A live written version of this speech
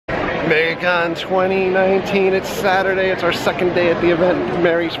MegaCon 2019, it's Saturday, it's our second day at the event.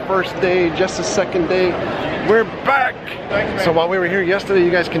 Mary's first day, Jess's second day. We're back! So while we were here yesterday,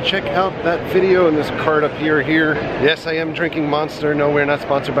 you guys can check out that video in this card up here. Yes, I am drinking Monster. No, we're not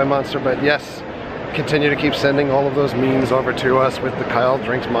sponsored by Monster, but yes, continue to keep sending all of those memes over to us with the Kyle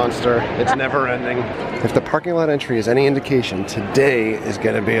drinks Monster. It's never ending. If the parking lot entry is any indication, today is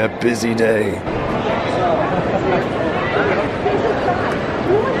gonna be a busy day.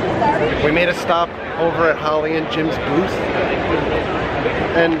 We made a stop over at Holly and Jim's booth,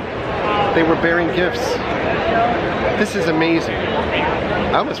 and they were bearing gifts. This is amazing.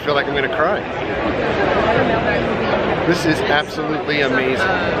 I almost feel like I'm gonna cry. This is absolutely amazing.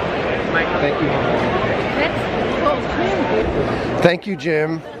 Thank you. Thank you,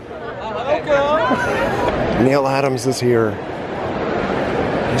 Jim. Neil Adams is here.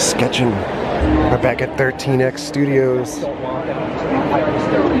 He's sketching. We're back at 13X Studios.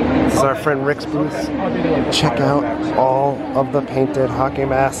 This is our friend Rick's booth. Check out all of the painted hockey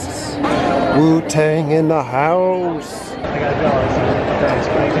masks. Wu-Tang in the house.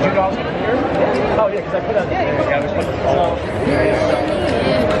 Did you go also here? Oh yeah, because I put that.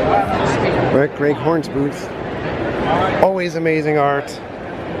 We're at Greg Horn's booth. Always amazing art.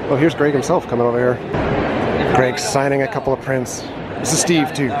 Oh, here's Greg himself coming over here. Greg's signing a couple of prints. This is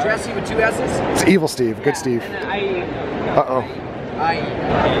Steve too. Jesse with 2 S's? It's Evil Steve. Good Steve. Uh-oh.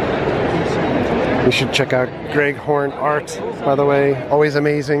 We should check out Greg Horn art, by the way. Always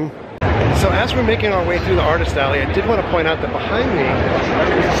amazing. So as we're making our way through the artist alley, I did want to point out that behind me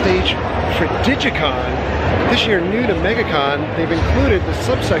is a stage for Digicon. This year, new to MegaCon, they've included the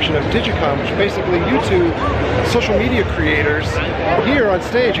subsection of Digicon, which basically YouTube social media creators here on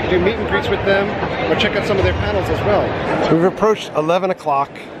stage. You can do meet and greets with them or check out some of their panels as well. We've approached 11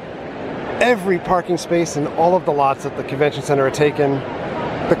 o'clock. Every parking space in all of the lots at the convention center are taken.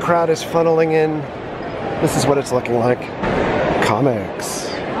 The crowd is funneling in. This is what it's looking like. Comics.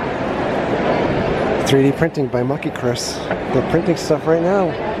 3D printing by Mucky Chris. They're printing stuff right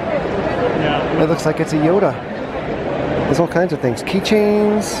now. It looks like it's a Yoda. There's all kinds of things.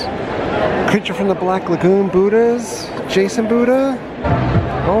 Keychains. Creature from the Black Lagoon Buddhas. Jason Buddha.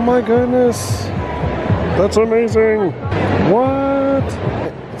 Oh my goodness. That's amazing. What?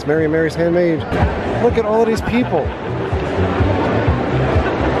 It's Mary and Mary's Handmade. Look at all of these people.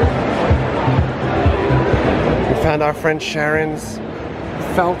 We found our friend Sharon's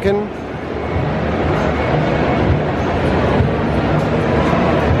Falcon.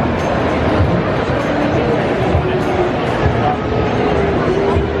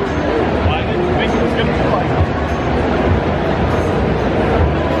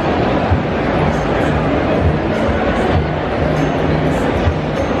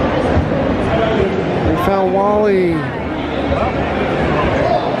 Wally.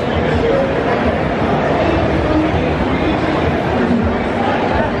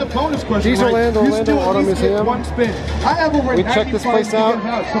 The bonus question. These are Orlando Auto Museum. One spin. I have over we checked this place out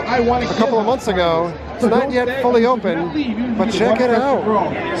so I want a couple of months ago. It's not yet fully open, but check it out.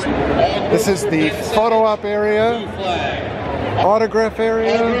 This is the photo op area, autograph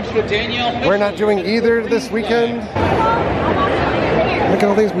area. We're not doing either this weekend. Look at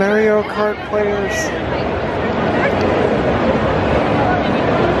all these Mario Kart players.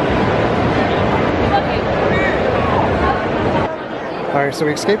 Alright, so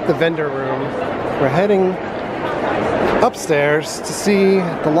we escaped the vendor room. We're heading upstairs to see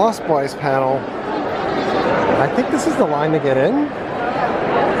the Lost Boys panel. I think this is the line to get in.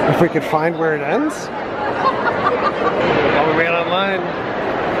 If we could find where it ends. While we wait online,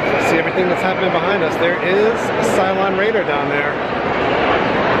 see everything that's happening behind us. There is a Cylon Raider down there.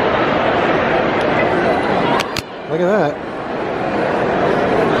 Look at that.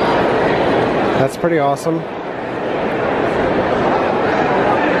 That's pretty awesome.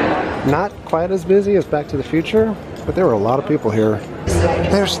 Not quite as busy as Back to the Future, but there were a lot of people here.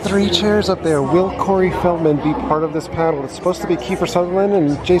 There's 3 chairs up there. Will Corey Feldman be part of this panel? It's supposed to be Kiefer Sutherland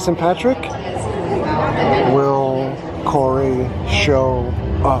and Jason Patrick. Will Corey show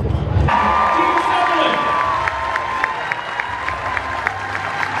up?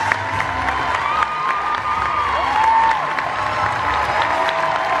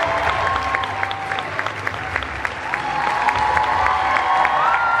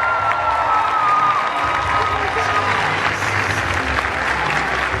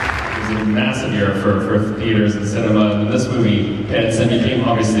 Massive year for theaters and cinema, and this movie became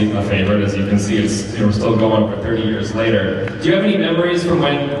obviously a favorite. As you can see, it's still going for 30 years later. Do you have any memories from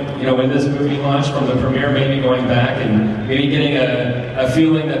when this movie launched, from the premiere, maybe going back and maybe getting a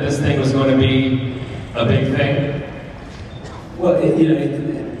feeling that this thing was going to be a big thing? Well,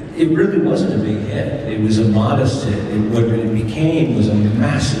 it it really wasn't a big hit. It was a modest hit. What it became was a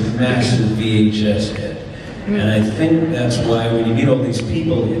massive, massive VHS hit. And I think that's why when you meet all these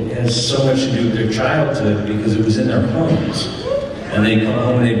people, it has so much to do with their childhood because it was in their homes. And they come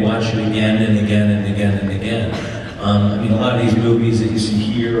home and they watch it again and again and again and again. I mean, a lot of these movies that you see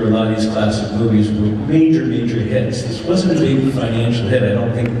here, or a lot of these classic movies, were major, major hits. This wasn't a big financial hit. I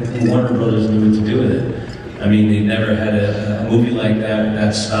don't think Warner Brothers knew what to do with it. I mean, they never had a movie like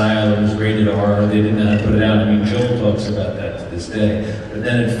that style. It was rated R. They didn't know how to put it out. I mean, Joel talks about that to this day. But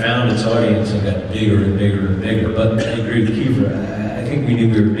then it found its audience and got bigger and bigger and bigger. But I agree with Kiefer. I think we knew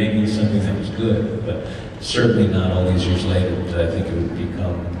we were making something that was good, but certainly not all these years later. I think it would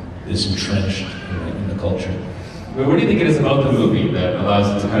become this entrenched in the culture. What do you think it is about the movie that allows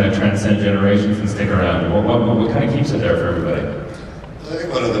it to kind of transcend generations and stick around? What kind of keeps it there for everybody? I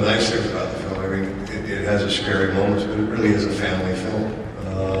think one of the nice things about the film, I mean, it has a scary moments, but it really is a family film.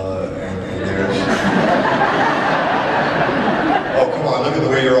 And there's... Oh, come on, look at the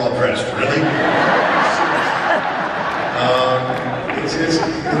way you're all dressed, really?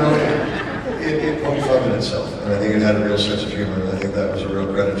 It poked fun in itself, and I think it had a real sense of humor, and I think that was a real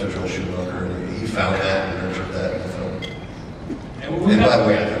credit to Joel Schumacher, and he found that and nurtured that in the film. And by the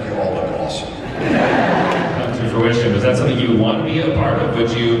way, I think you all look awesome. Come to fruition. Was that something you would want to be a part of?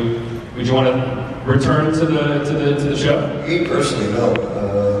 Would you want to return to the show? Me personally, no.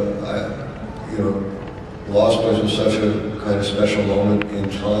 Lost Boys was such a kind of special moment in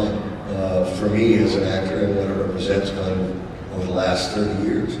time for me as an actor, and what it represents kind of over the last 30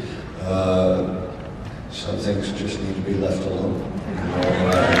 years. Some things just need to be left alone.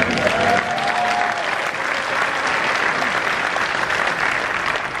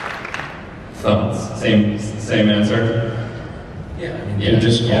 Thoughts? Same answer? Yeah, I mean, you're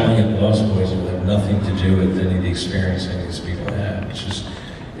just calling it Lost Boys. It will have nothing to do with any of the experience any of these people have.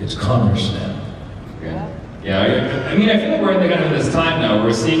 It's commerce now. Yeah, I mean, I feel like we're in kind of this time now.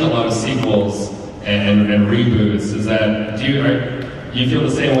 We're seeing a lot of sequels and reboots. Is that, do you feel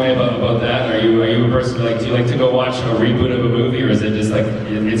the same way about that? Are you a person do you like to go watch a reboot of a movie, or is it just like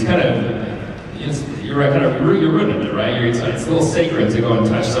it's kind of you're ruining it, right? It's a little sacred to go and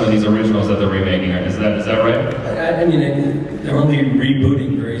touch some of these originals that they're remaking. Is that right? I mean, they're only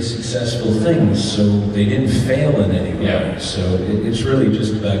rebooting very successful things, so they didn't fail in any way. Yeah. So it's really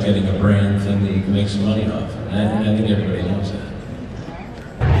just about getting a brand thing that you can make some money off. And I think everybody knows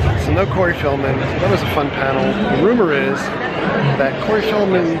that. So no Corey Feldman. That was a fun panel. The rumor is that Corey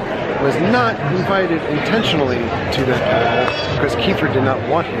Feldman was not invited intentionally to this panel because Kiefer did not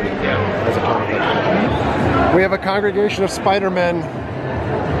want him as a part of the panel. We have a congregation of Spider-Men.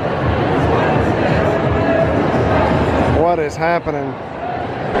 What is happening?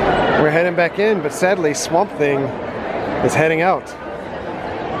 We're heading back in, but sadly Swamp Thing is heading out.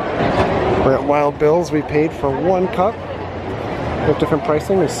 We're at Wild Bill's. We paid for 1 cup. We have different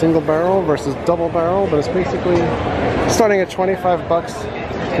pricing. There's single barrel versus double barrel, but it's basically starting at 25 bucks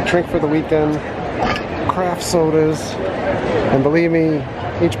to drink for the weekend. Craft sodas, and believe me,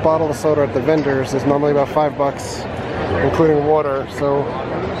 each bottle of soda at the vendors is normally about 5 bucks, including water. So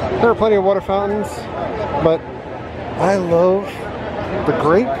there are plenty of water fountains, but I love the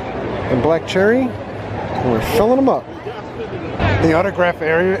grape and black cherry, and we're filling them up. The autograph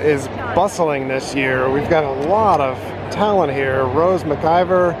area is bustling this year. We've got a lot of talent here. Rose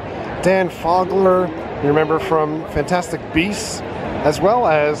McIver, Dan Fogler, you remember from Fantastic Beasts, as well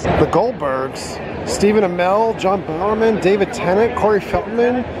as the Goldbergs, Stephen Amell, John Bowerman, David Tennant, Corey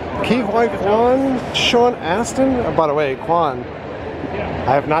Feldman, Ke Huy Quan, Sean Astin. Oh, by the way, Quan,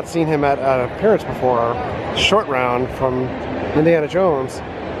 I have not seen him at an appearance before. Short Round from Indiana Jones.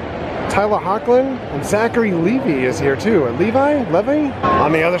 Tyler Hoechlin and Zachary Levy is here too. Levy?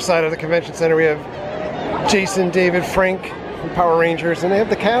 On the other side of the convention center we have Jason, David, Frank from Power Rangers, and they have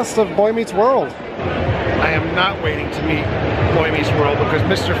the cast of Boy Meets World. I am not waiting to meet Boy Meets World because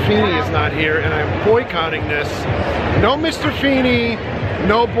Mr. Feeney is not here, and I'm boycotting this. No Mr. Feeney,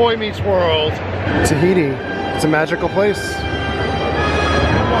 no Boy Meets World. Tahiti, it's a magical place.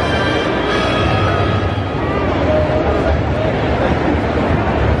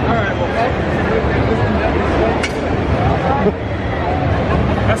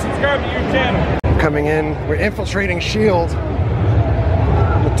 Subscribe to your channel. Coming in, we're infiltrating S.H.I.E.L.D.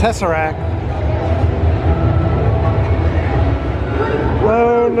 The Tesseract.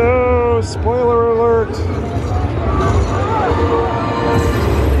 Oh no, spoiler alert.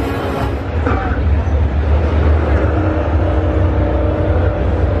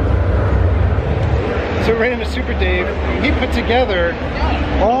 So we ran into Super Dave. He put together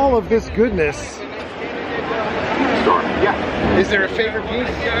all of this goodness. Yeah. Is there a favorite piece?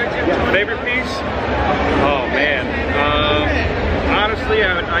 Favorite piece? Oh man. Honestly,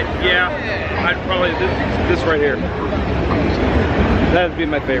 I'd probably this right here. That'd be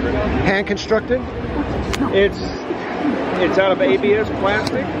my favorite. Hand constructed? It's out of ABS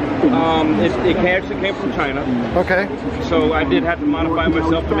plastic. It actually came from China. Okay. So I did have to modify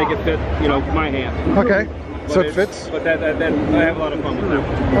myself to make it fit, you know, my hand. Okay. So it fits? But that I have a lot of fun with that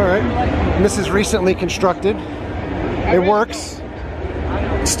one. All right. And this is recently constructed. It works.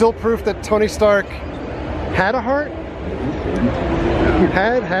 Still proof that Tony Stark had a heart?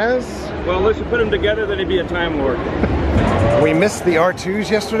 Has? Well, unless you put them together, then he'd be a Time Lord. We missed the R2s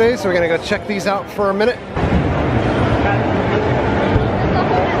yesterday, so we're gonna go check these out for a minute.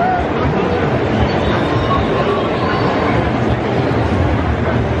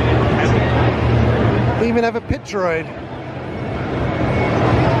 They even have a pit droid.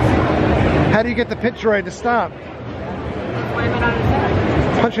 How do you get the pit droid to stop?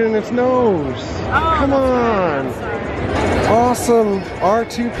 Punch it in its nose. Oh, come on. Awesome.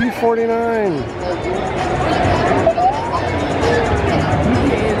 R2P49.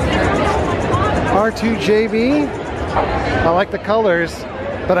 R2JB. I like the colors,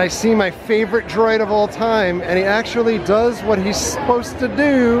 but I see my favorite droid of all time, and he actually does what he's supposed to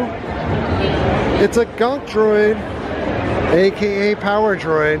do. It's a gonk droid, aka power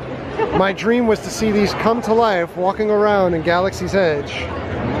droid. My dream was to see these come to life walking around in Galaxy's Edge.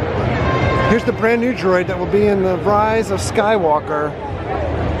 Here's the brand new droid that will be in the Rise of Skywalker.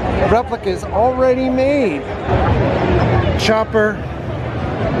 Replicas already made. Chopper.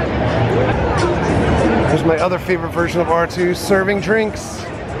 Here's my other favorite version of R2, serving drinks.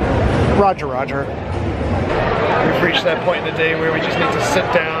 Roger, Roger. We've reached that point in the day where we just need to sit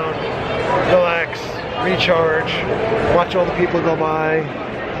down, relax, recharge, watch all the people go by.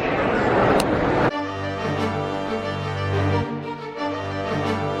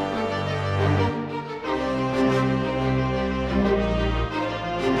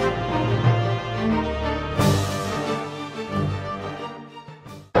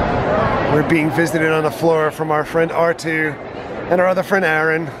 We're being visited on the floor from our friend R2 and our other friend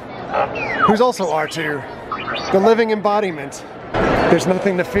Aaron, who's also R2, the living embodiment. There's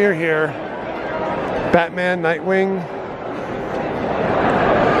nothing to fear here. Batman, Nightwing,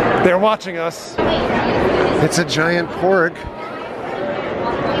 they're watching us. It's a giant porg.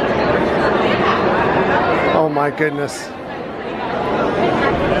 Oh my goodness.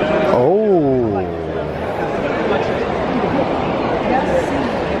 Oh.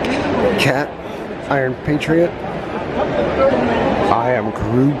 Cat, Iron Patriot. I am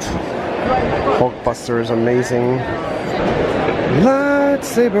Groot. Hulkbuster is amazing.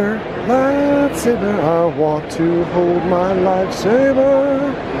 Lightsaber, lightsaber, I want to hold my lightsaber.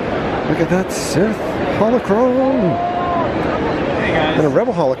 Look at that Sith holocron. And a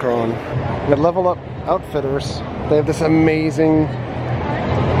Rebel holocron. We Level Up Outfitters. They have this amazing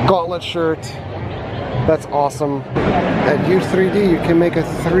gauntlet shirt. That's awesome. At U3D, you can make a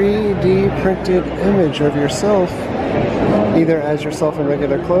 3D printed image of yourself, either as yourself in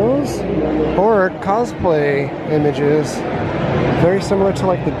regular clothes or cosplay images, very similar to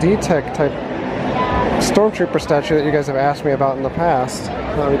like the D-Tech type Stormtrooper statue that you guys have asked me about in the past.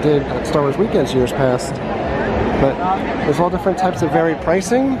 We did at Star Wars Weekends years past. But there's all different types of varied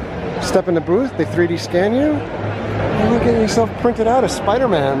pricing. Step in the booth, they 3D scan you, and you get yourself printed out as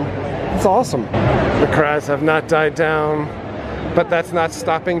Spider-Man. It's awesome. The cries have not died down, but that's not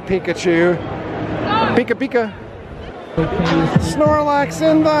stopping Pikachu. Pika Pika. Snorlax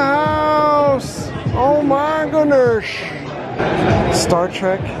in the house! Oh my goodness! Star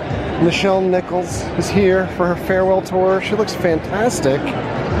Trek, Nichelle Nichols is here for her farewell tour. She looks fantastic.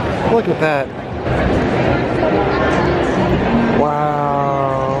 Look at that.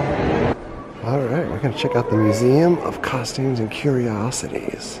 Wow. Alright, we're gonna check out the Museum of Costumes and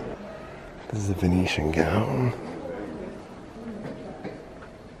Curiosities. This is a Venetian gown.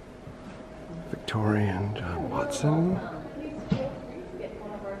 Victorian John Watson.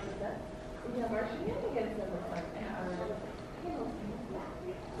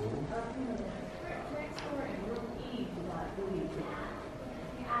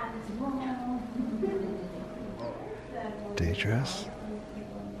 Day dress.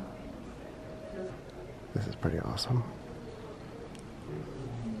 This is pretty awesome.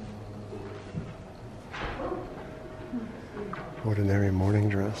 Ordinary morning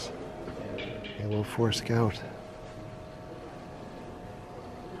dress. Yellow 4 Scout.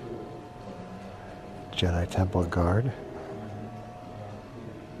 Jedi Temple Guard.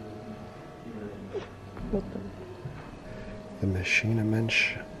 The Machina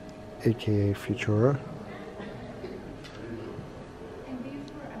Mensch, aka Futura.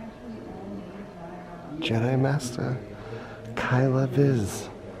 Jedi Master Kyla Viz.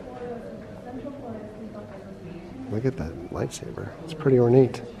 Look at that lightsaber. It's pretty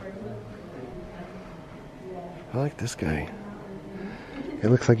ornate. I like this guy. It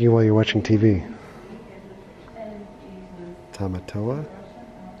looks like you while you're watching TV. Tamatoa.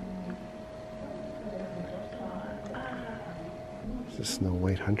 This is Snow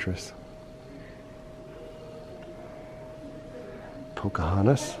White Huntress.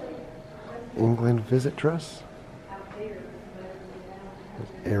 Pocahontas. England visit dress.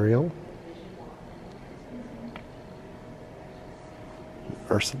 Ariel.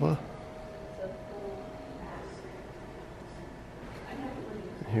 Ursula.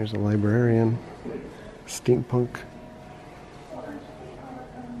 Here's a librarian. Steampunk.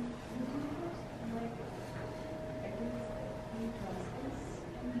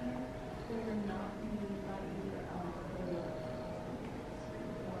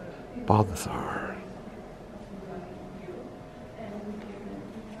 Balthazar.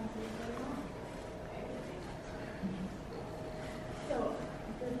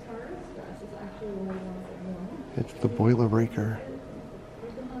 It's the Boilermaker.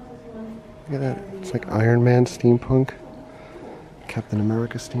 Look at that. It's like Iron Man steampunk. Captain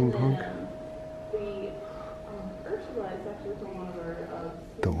America steampunk.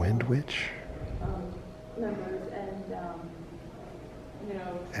 The Wind Witch.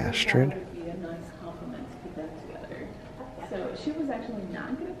 Astrid. So she was actually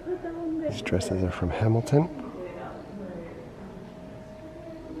not going to put that on there. These dresses are from Hamilton.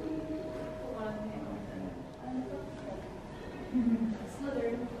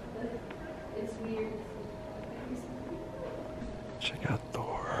 Check out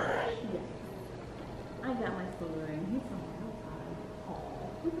Thor. I got my Thor. He's on.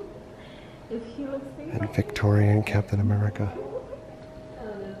 If he was And Victorian Captain America.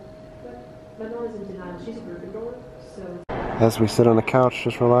 As we sit on the couch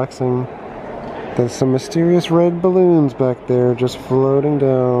just relaxing, there's some mysterious red balloons back there just floating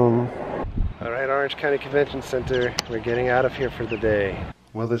down. Alright, Orange County Convention Center, we're getting out of here for the day.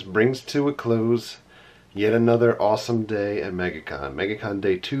 Well, this brings to a close yet another awesome day at MegaCon. MegaCon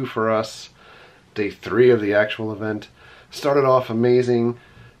Day 2 for us, Day 3 of the actual event. Started off amazing,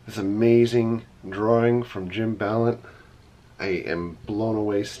 this amazing drawing from Jim Ballant. I am blown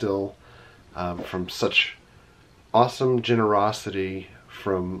away still from such awesome generosity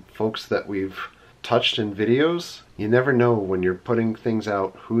from folks that we've touched in videos. You never know when you're putting things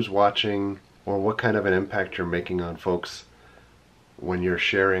out who's watching or what kind of an impact you're making on folks when you're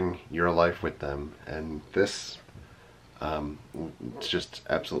sharing your life with them. And this, it's just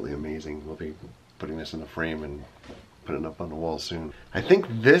absolutely amazing. We'll be putting this in a frame and putting it up on the wall soon. I think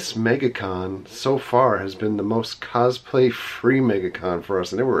this MegaCon so far has been the most cosplay free MegaCon for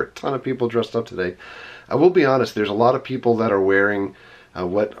us, and there were a ton of people dressed up today. I will be honest, there's a lot of people that are wearing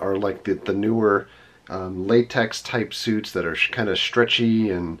what are like the newer latex type suits that are kind of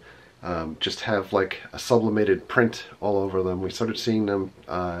stretchy and just have like a sublimated print all over them. We started seeing them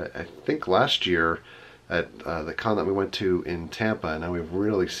I think last year at the con that we went to in Tampa, and now we're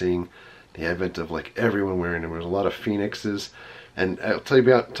really seeing the advent of like everyone wearing them. There's a lot of phoenixes, and I'll tell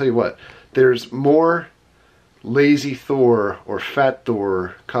you what, there's more Lazy Thor or Fat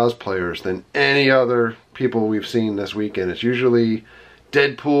Thor cosplayers than any other people we've seen this weekend. It's usually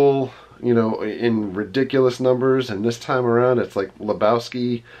Deadpool, you know, in ridiculous numbers, and this time around it's like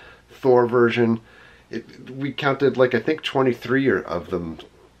Lebowski Thor version. We counted like I think 23 of them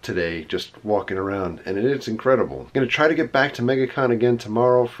today just walking around, and it's incredible. I'm gonna try to get back to MegaCon again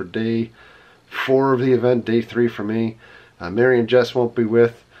tomorrow for Day 4 of the event, Day 3 for me. Mary and Jess won't be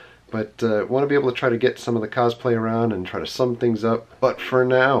with, but want to be able to try to get some of the cosplay around and try to sum things up. But for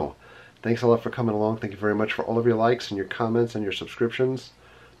now, thanks a lot for coming along. Thank you very much for all of your likes and your comments and your subscriptions.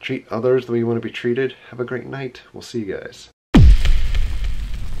 Treat others the way you want to be treated. Have a great night. We'll see you guys.